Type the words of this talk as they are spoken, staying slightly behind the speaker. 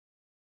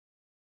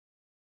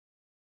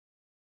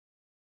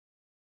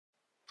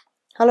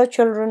Hello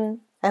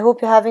children, I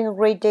hope you're having a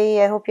great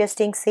day. I hope you're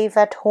staying safe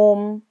at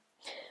home.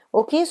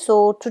 Okay,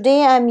 so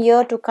today I'm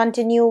here to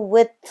continue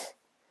with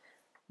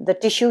the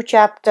tissue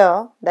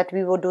chapter that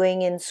we were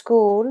doing in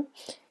school.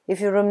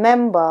 If you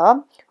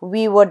remember,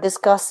 we were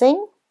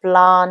discussing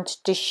plant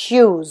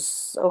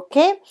tissues,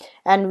 okay?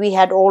 And we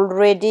had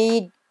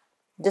already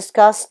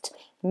discussed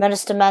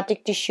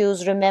meristematic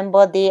tissues.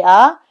 Remember, they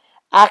are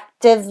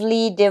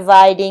actively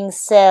dividing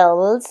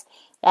cells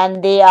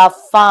and they are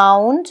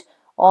found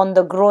on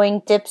the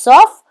growing tips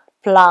of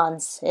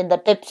plants, in the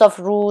tips of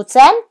roots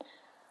and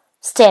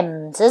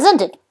stems, isn't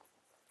it?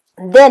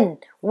 Then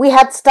we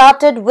had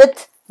started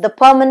with the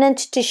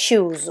permanent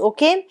tissues,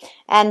 okay?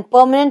 And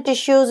permanent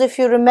tissues, if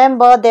you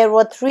remember, there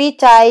were three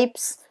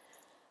types.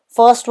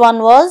 First one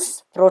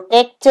was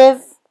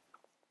protective.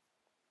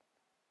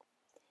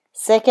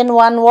 Second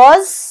one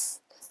was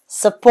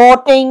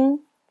supporting.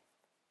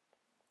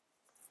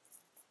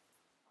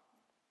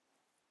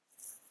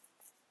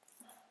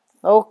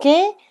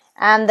 Okay,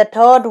 and the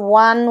third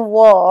one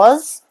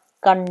was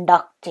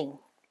conducting.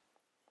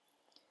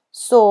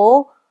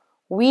 So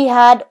we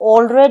had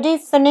already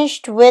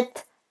finished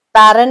with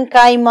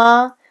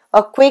parenchyma.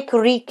 A quick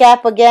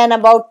recap again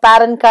about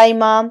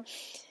parenchyma.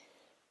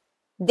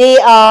 They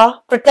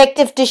are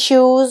protective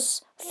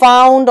tissues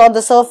found on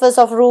the surface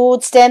of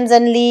roots, stems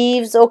and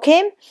leaves,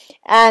 okay?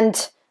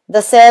 And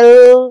the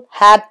cell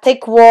had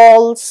thick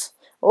walls,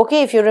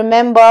 okay, if you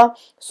remember.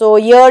 So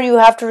here you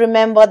have to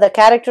remember the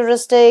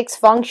characteristics,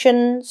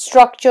 function,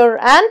 structure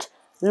and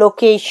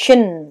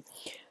location.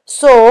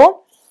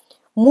 So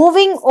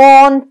moving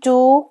on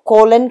to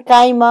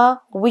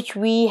collenchyma, which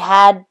we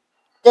had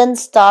then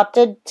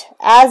started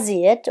as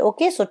yet,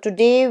 okay? So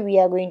today we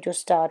are going to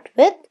start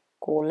with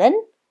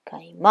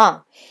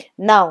collenchyma.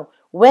 Now,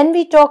 when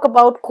we talk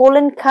about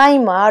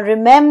collenchyma,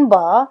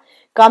 remember,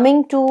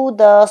 coming to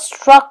the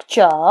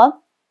structure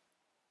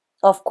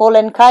of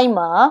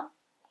collenchyma,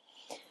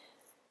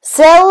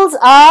 cells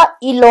are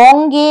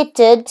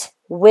elongated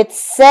with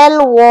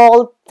cell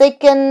wall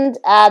thickened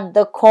at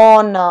the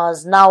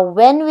corners. Now,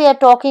 when we are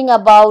talking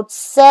about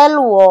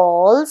cell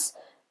walls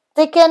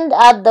thickened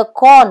at the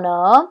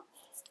corner,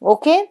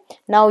 okay,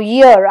 now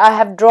here I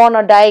have drawn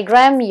a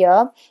diagram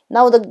here.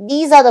 Now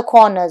these are the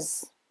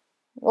corners,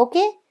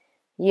 okay,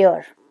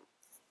 here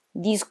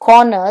these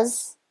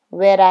corners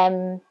where I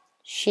am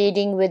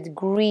shading with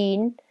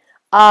green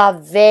are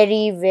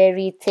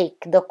very thick.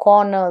 The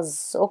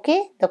corners,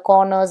 okay, the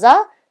corners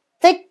are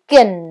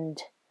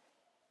thickened.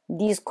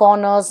 These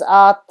corners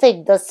are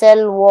thick. The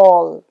cell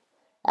wall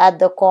at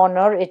the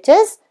corner, it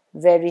is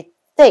very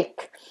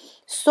thick.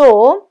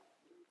 So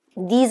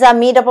these are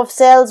made up of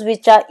cells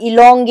which are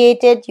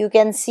elongated. You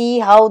can see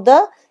how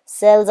the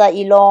cells are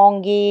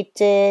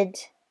elongated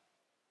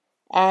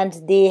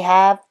and they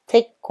have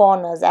thick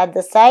corners. At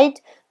the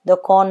side, the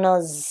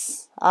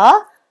corners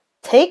are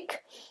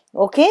thick,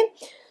 okay?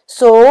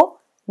 So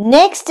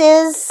next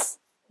is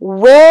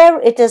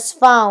where it is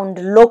found,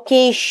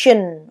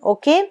 location,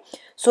 okay?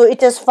 So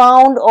it is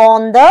found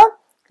on the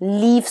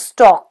leaf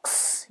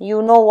stalks.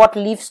 You know what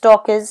leaf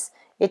stalk is?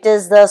 It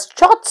is the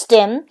short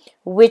stem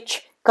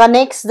which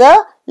connects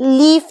the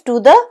leaf to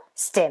the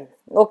stem,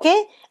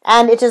 okay?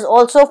 And it is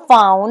also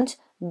found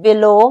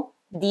below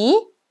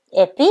the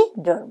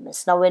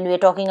epidermis. Now when we are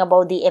talking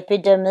about the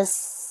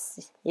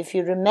epidermis, if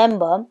you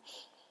remember,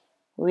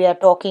 we are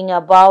talking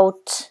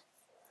about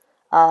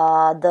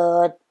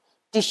the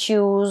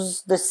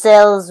tissues, the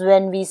cells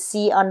when we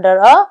see under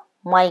a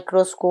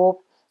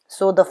microscope.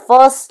 So the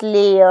first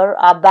layer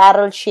are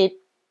barrel-shaped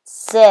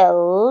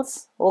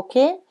cells,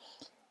 okay,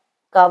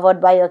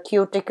 covered by a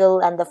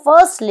cuticle, and the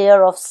first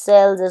layer of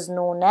cells is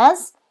known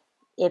as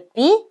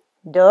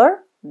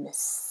epidermis,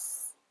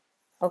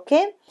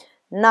 okay.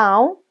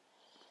 Now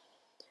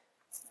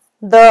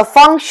the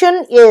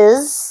function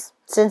is,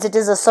 since it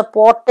is a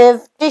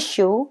supportive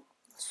tissue,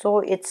 so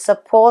it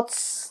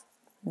supports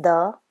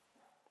the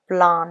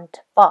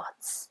plant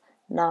parts.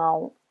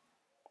 Now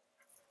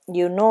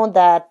you know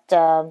that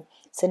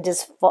since it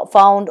is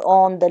found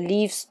on the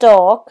leaf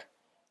stalk,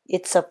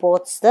 it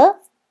supports the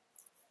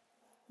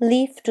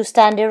leaf to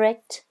stand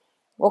erect,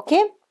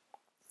 okay.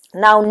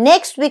 Now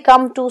next we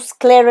come to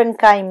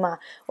sclerenchyma,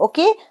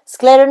 okay.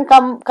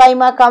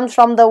 Sclerenchyma comes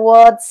from the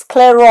word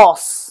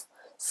scleros.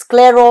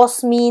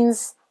 Scleros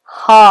means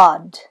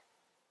hard,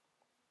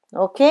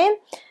 okay.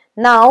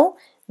 Now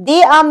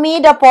they are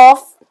made up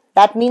of,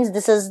 that means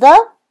this is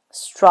the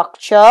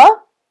structure.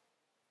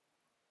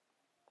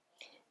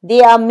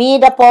 They are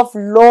made up of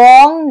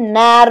long,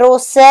 narrow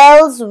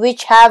cells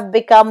which have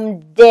become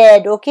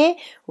dead, okay.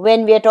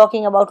 When we are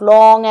talking about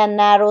long and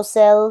narrow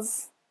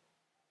cells,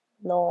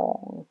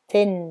 long,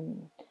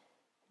 thin,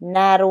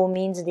 narrow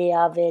means they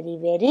are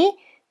very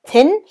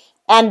thin.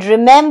 And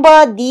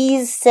remember,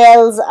 these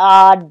cells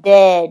are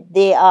dead.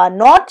 They are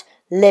not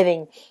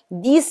living.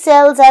 These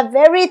cells have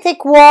very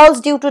thick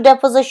walls due to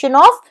deposition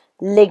of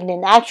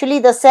lignin. Actually,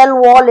 the cell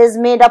wall is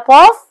made up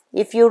of,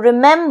 if you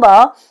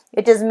remember,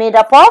 it is made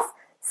up of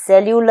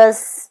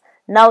cellulose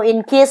Now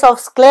in case of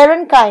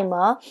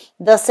sclerenchyma,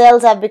 the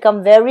cells have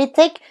become very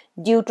thick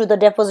due to the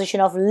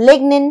deposition of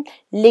lignin.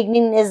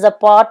 Lignin is the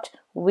part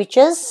which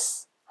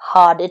is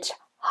hard. It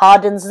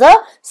hardens the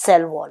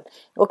cell wall.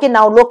 Okay,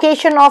 now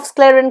location of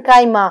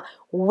sclerenchyma,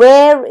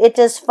 where it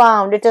is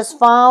found. It is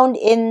found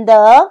in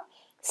the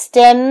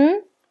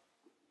stem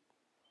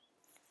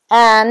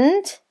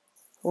and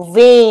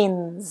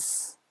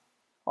veins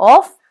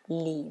of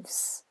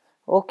leaves.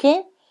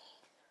 Okay,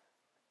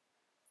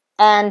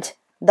 and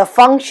the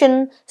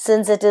function,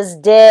 since it is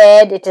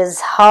dead, it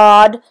is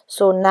hard,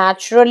 so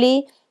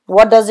naturally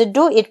what does it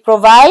do? It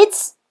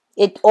provides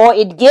it, or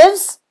it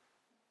gives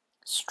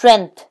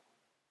strength.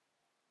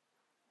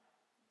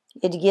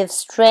 It gives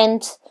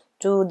strength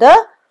to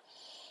the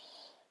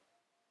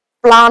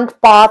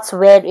plant parts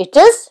where it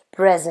is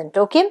present.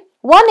 Okay,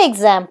 one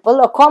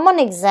example, a common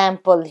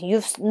example,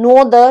 you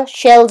know the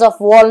shells of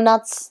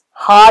walnuts,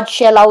 hard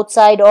shell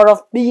outside, or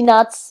of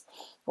peanuts.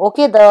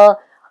 Okay, the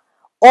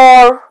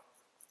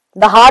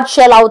hard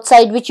shell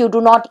outside which you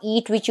do not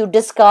eat, which you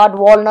discard,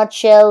 walnut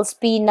shells,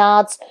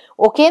 peanuts.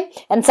 Okay,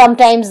 and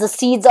sometimes the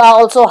seeds are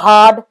also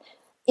hard.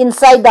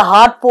 Inside the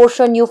hard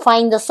portion you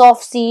find the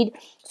soft seed.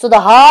 So the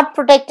hard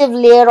protective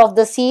layer of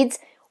the seeds,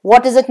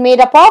 what is it made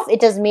up of?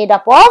 It is made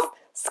up of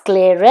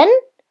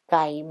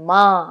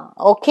sclerenchyma.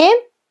 Okay,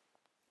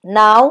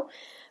 now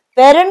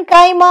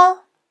parenchyma,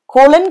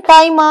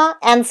 collenchyma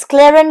and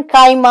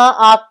sclerenchyma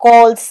are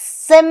called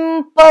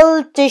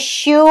simple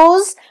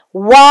tissues.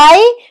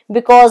 Why?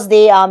 Because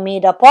they are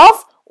made up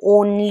of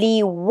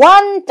only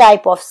one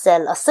type of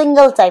cell, a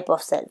single type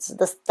of cells.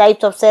 The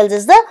types of cells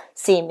is the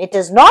same. It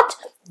is not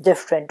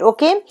different.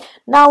 Okay.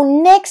 Now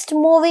next,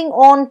 moving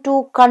on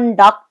to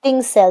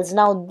conducting cells.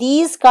 Now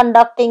these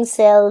conducting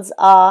cells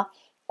are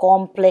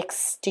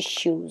complex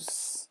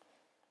tissues.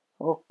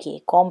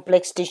 Okay,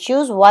 complex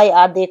tissues. Why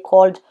are they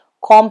called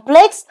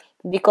complex?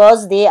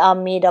 Because they are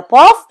made up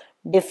of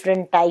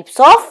different types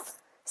of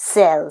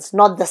cells,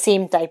 not the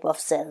same type of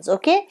cells.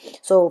 Okay,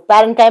 so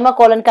parenchyma,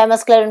 collenchyma,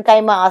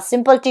 sclerenchyma are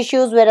simple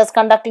tissues, whereas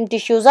conducting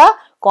tissues are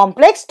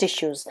complex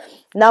tissues.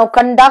 Now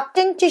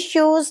conducting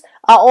tissues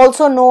are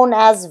also known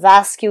as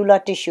vascular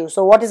tissue.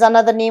 So what is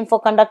another name for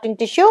conducting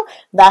tissue?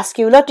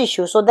 Vascular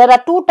tissue. So there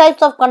are two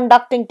types of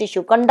conducting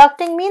tissue.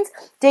 Conducting means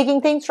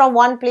taking things from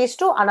one place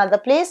to another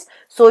place.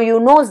 So you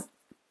know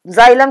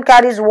xylem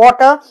carries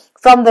water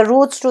from the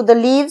roots to the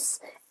leaves,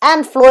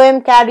 and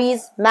phloem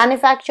carries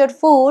manufactured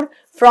food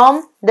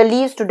from the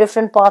leaves to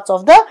different parts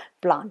of the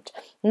plant.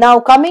 Now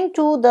coming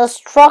to the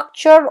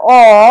structure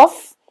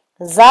of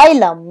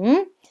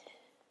xylem.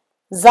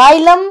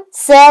 Xylem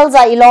cells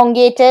are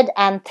elongated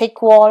and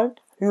thick-walled,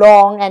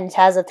 long, and it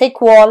has a thick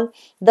wall.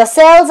 The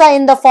cells are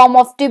in the form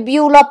of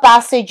tubular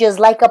passages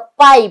like a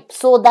pipe,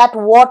 so that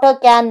water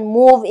can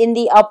move in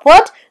the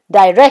upward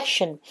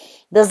direction.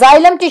 The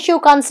xylem tissue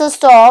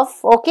consists of,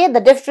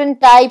 the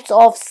different types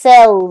of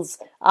cells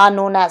are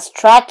known as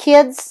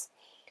tracheids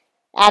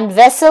and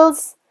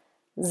vessels,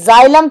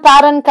 xylem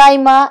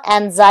parenchyma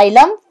and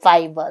xylem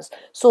fibers.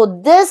 So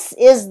this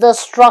is the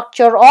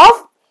structure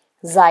of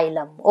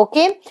xylem.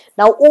 Okay,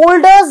 now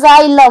older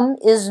xylem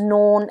is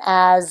known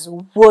as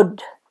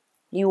wood.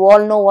 You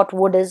all know what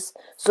wood is.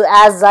 So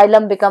as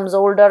xylem becomes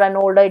older and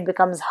older, it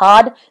becomes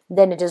hard,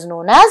 then it is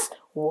known as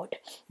wood.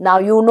 Now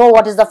you know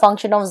what is the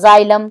function of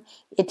xylem.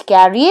 It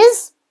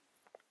carries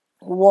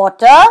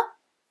water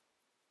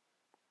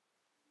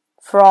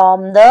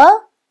from the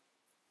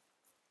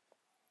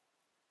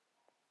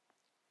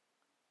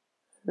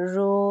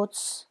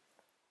roots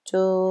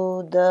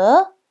to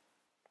the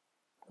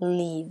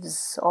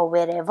leaves or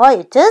wherever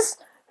it is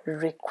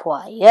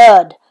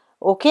required.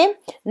 Okay,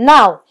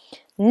 now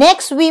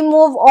next we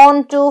move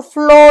on to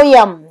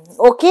phloem.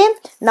 Okay,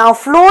 now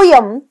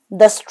phloem,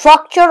 the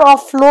structure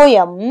of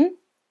phloem,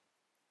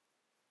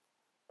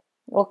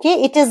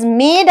 it is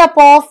made up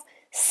of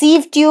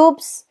sieve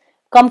tubes,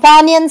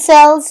 companion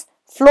cells,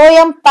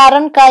 phloem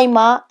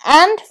parenchyma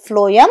and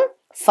phloem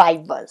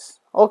fibers.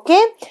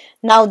 Okay,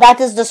 now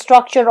that is the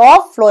structure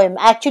of phloem.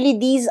 Actually,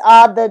 these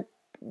are the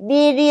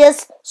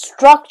various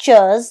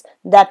structures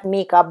that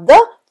make up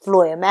the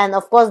phloem, and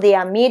of course they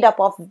are made up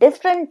of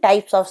different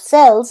types of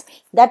cells.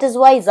 That is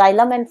why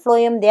xylem and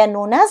phloem, they are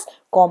known as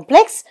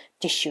complex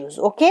tissues.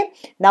 Okay,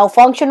 now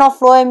function of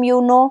phloem,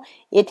 you know,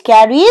 it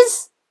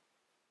carries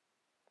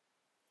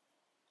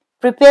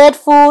prepared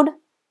food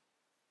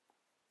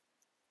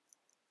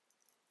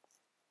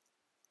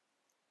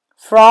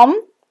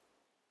from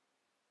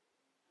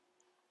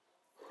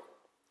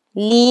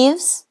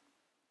leaves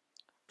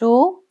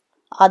to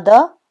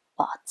other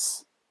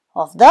parts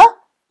of the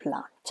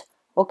plant.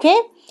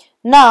 Okay,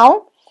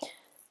 now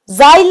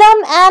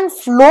xylem and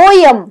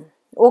phloem,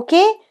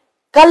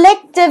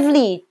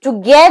 collectively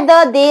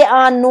together they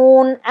are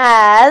known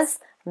as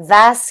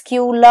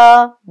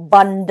vascular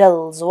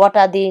bundles. What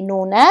are they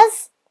known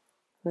as?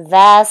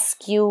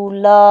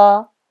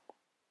 Vascular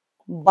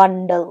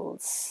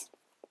bundles.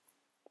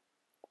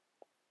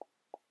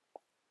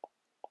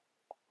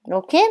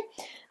 Okay,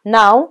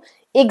 now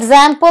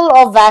example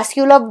of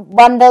vascular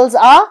bundles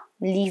are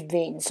leaf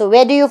veins. So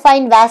where do you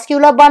find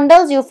vascular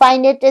bundles? You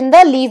find it in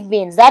the leaf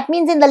veins. That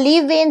means in the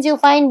leaf veins you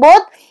find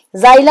both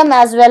xylem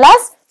as well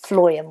as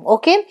phloem.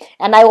 Okay,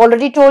 and I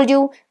already told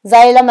you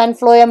xylem and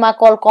phloem are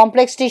called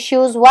complex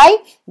tissues. Why?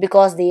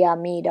 Because they are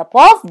made up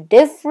of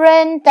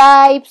different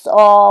types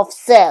of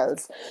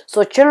cells.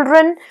 So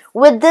children,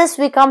 with this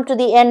we come to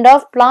the end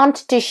of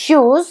plant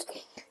tissues.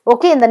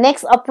 Okay, in the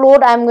next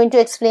upload I am going to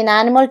explain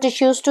animal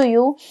tissues to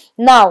you.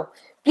 Now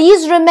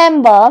please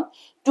remember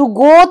to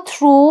go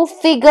through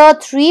figure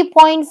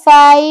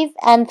 3.5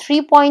 and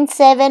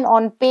 3.7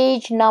 on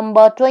page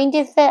number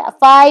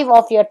 25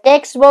 of your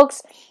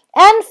textbooks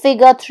and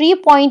figure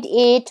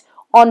 3.8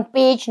 on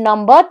page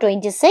number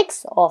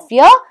 26 of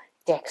your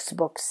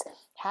textbooks.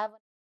 Have